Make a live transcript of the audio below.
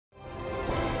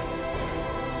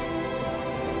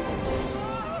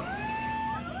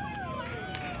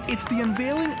It's the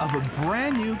unveiling of a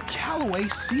brand new Callaway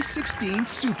C16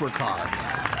 supercar.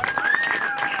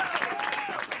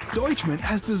 Deutschmann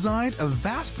has designed a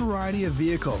vast variety of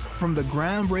vehicles, from the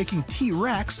groundbreaking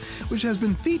T-Rex, which has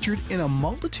been featured in a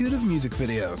multitude of music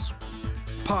videos.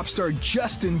 Pop star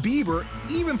Justin Bieber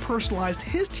even personalized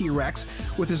his T-Rex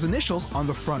with his initials on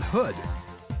the front hood.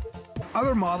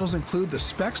 Other models include the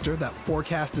Speckster that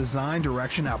forecast design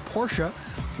direction at Porsche,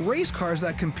 race cars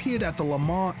that competed at the Le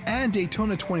Mans and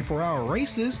Daytona 24-hour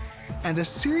races, and a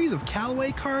series of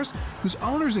Callaway cars whose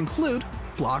owners include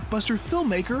blockbuster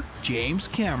filmmaker James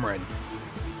Cameron.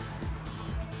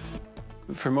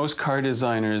 For most car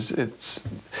designers, it's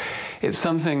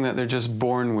something that they're just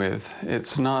born with.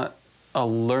 It's not a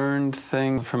learned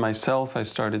thing. For myself, I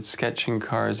started sketching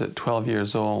cars at 12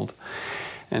 years old,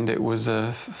 and it was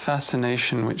a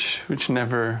fascination which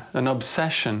never, an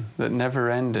obsession that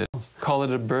never ended. Call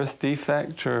it a birth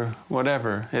defect or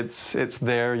whatever. It's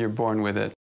there, you're born with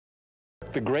it.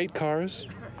 The great cars,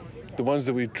 the ones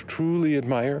that we truly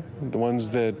admire, the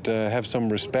ones that have some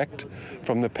respect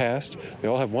from the past, they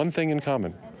all have one thing in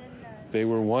common. They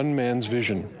were one man's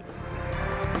vision.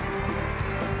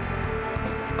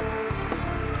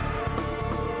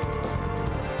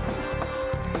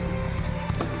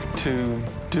 To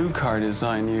do car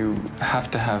design, you have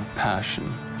to have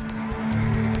passion.